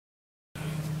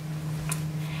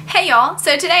Hey y'all,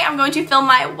 so today I'm going to film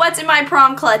my what's in my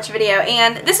prom clutch video,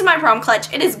 and this is my prom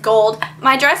clutch. It is gold.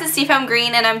 My dress is seafoam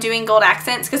green and I'm doing gold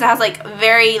accents because it has like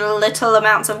very little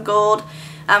amounts of gold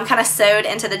kind of sewed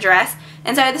into the dress.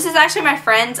 And so this is actually my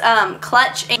friend's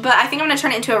clutch, but I think I'm going to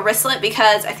turn it into a wristlet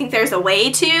because I think there's a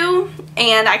way to,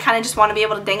 and I kind of just want to be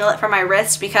able to dangle it from my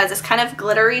wrist because it's kind of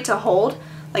glittery to hold.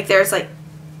 Like there's like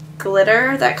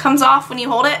glitter that comes off when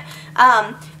you hold it.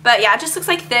 But yeah, it just looks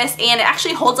like this, and it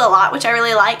actually holds a lot, which I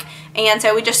really like. And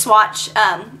so we just swapped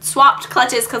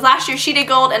clutches because last year she did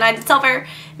gold and I did silver,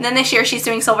 and then this year she's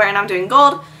doing silver and I'm doing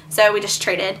gold. So we just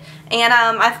traded. And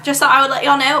I just thought I would let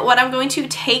y'all know what I'm going to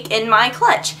take in my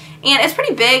clutch. And it's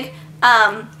pretty big.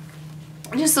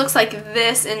 It just looks like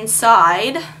this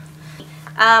inside.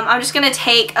 I'm just going to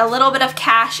take a little bit of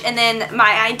cash and then my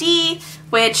ID,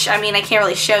 which, I mean, I can't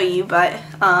really show you, but,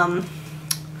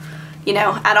 you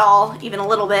know, at all, even a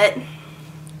little bit.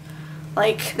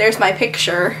 Like, there's my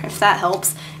picture, if that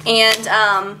helps. And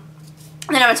then I'm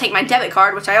going to take my debit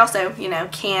card, which I also, you know,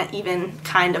 can't even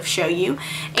kind of show you.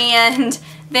 And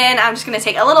then I'm just going to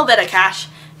take a little bit of cash,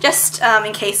 just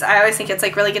in case. I always think it's,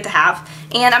 like, really good to have.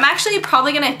 And I'm actually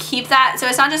probably going to keep that, so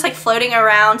it's not just, like, floating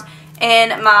around in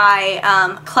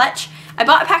my clutch. I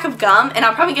bought a pack of gum, and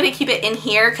I'm probably going to keep it in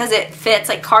here because it fits,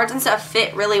 like, cards and stuff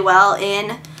fit really well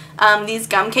in these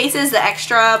gum cases, the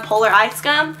extra polar ice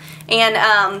gum, and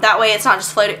that way it's not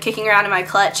just kicking around in my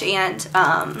clutch, and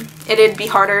it'd be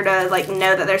harder to like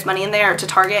know that there's money in there or to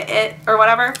target it or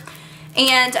whatever.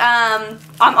 And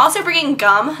I'm also bringing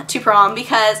gum to prom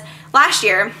because last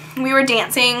year we were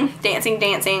dancing.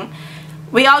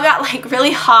 We all got like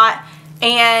really hot,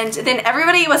 and then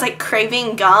everybody was like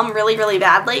craving gum really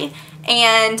badly,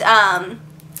 and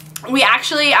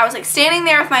I was like standing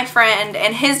there with my friend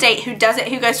and his date who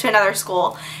goes to another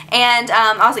school, and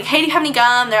I was like, hey, do you have any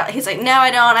gum? He's like, no,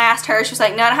 I don't. I asked her. She was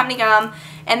like, no, I don't have any gum.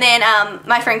 And then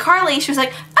my friend Carly, she was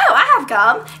like, oh, I have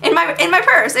gum in my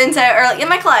purse, and so, or like in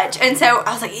my clutch. And so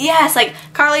I was like, yes, like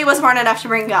Carly was smart enough to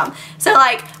bring gum. So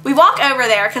like we walk over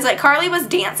there because like Carly was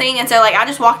dancing, and so like I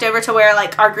just walked over to where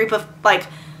like our group of like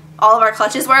all of our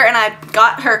clutches were, and I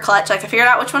got her clutch. Like I figured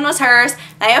out which one was hers,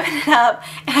 and I opened it up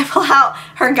and I pull out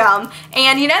her gum.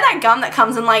 And you know that gum that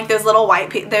comes in like those little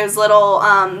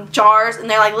jars, and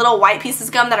they're like little white pieces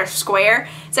of gum that are square.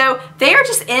 So they are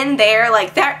just in there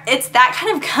like that. It's that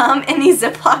kind of gum in these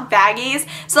Ziploc baggies.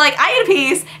 So like I eat a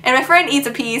piece and my friend eats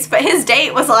a piece, but his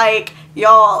date was like,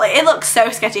 y'all, like, it looks so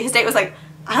sketchy. His date was like,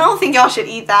 I don't think y'all should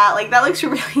eat that. Like, that looks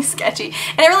really sketchy.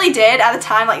 And it really did at the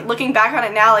time. Like, looking back on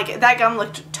it now, like, that gum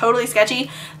looked totally sketchy.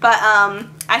 But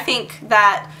I think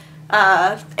that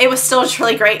it was still just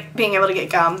really great being able to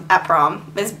get gum at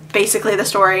prom is basically the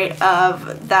story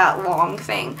of that long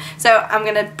thing. So I'm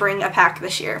going to bring a pack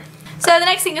this year. So the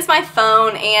next thing is my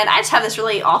phone, and I just have this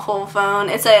really awful phone.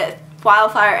 It's a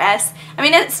Wildfire S. I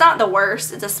mean, it's not the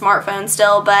worst. It's a smartphone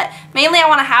still, but mainly I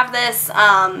want to have this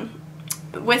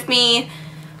with me.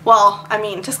 Well, I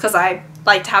mean, just because I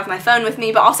like to have my phone with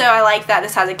me, but also I like that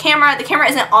this has a camera. The camera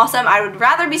isn't awesome. I would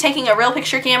rather be taking a real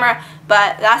picture camera,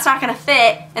 but that's not going to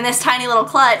fit in this tiny little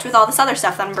clutch with all this other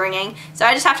stuff that I'm bringing. So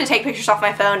I just have to take pictures off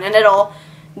my phone, and it'll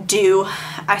do,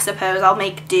 I suppose. I'll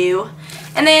make do.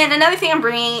 And then another thing I'm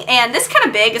bringing, and this is kind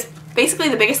of big, is basically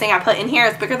the biggest thing I put in here.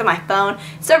 It's bigger than my phone.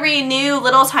 It's a Renew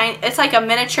little tiny, it's like a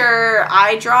miniature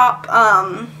eye drop,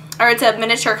 or it's a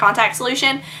miniature contact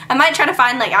solution. I might try to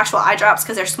find like actual eye drops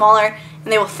because they're smaller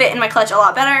and they will fit in my clutch a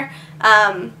lot better.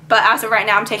 But as of right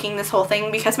now, I'm taking this whole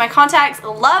thing because my contacts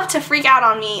love to freak out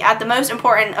on me at the most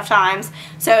important of times.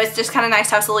 So it's just kind of nice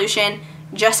to have a solution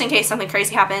just in case something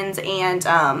crazy happens, and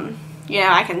you know,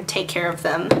 I can take care of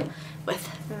them with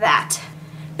that.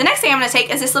 The next thing I'm going to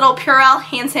take is this little Purell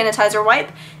hand sanitizer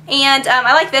wipe, and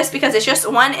I like this because it's just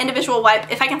one individual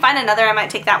wipe. If I can find another, I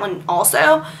might take that one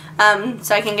also,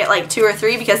 so I can get like 2 or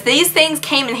 3, because these things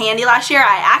came in handy last year.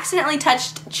 I accidentally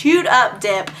touched chewed up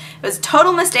dip. It was a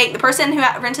total mistake. The person who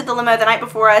rented the limo the night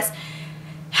before us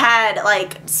had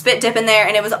like spit dip in there,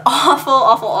 and it was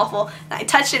awful. And I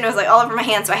touched it and it was like all over my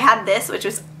hand, so I had this, which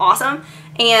was awesome.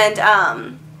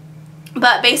 And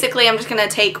but basically I'm just going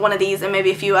to take one of these and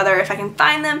maybe a few other if I can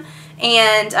find them.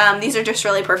 And these are just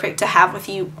really perfect to have with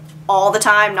you all the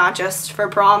time, not just for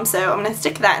prom. So I'm going to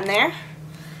stick that in there.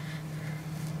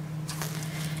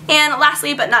 And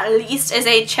lastly but not least is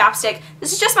a chapstick.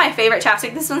 This is just my favorite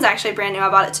chapstick. This one's actually brand new. I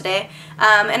bought it today.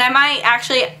 And I might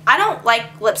actually, I don't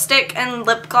like lipstick and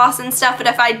lip gloss and stuff, but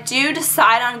if I do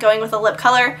decide on going with a lip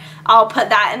color, I'll put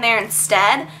that in there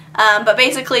instead. But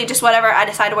basically just whatever I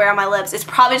decide to wear on my lips, it's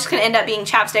probably just going to end up being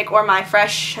chapstick or my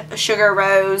Fresh Sugar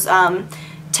Rose no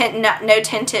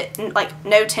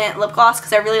tint lip gloss,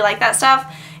 because I really like that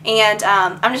stuff. And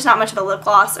I'm just not much of a lip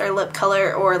gloss or lip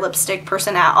color or lipstick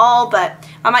person at all, but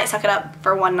I might suck it up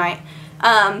for one night.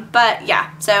 But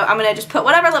yeah, so I'm going to just put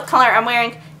whatever lip color I'm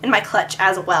wearing in my clutch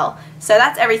as well. So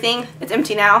that's everything. It's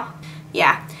empty now.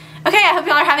 Yeah. Okay, I hope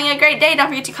y'all are having a great day. Don't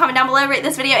forget to comment down below, rate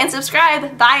this video, and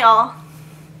subscribe. Bye, y'all.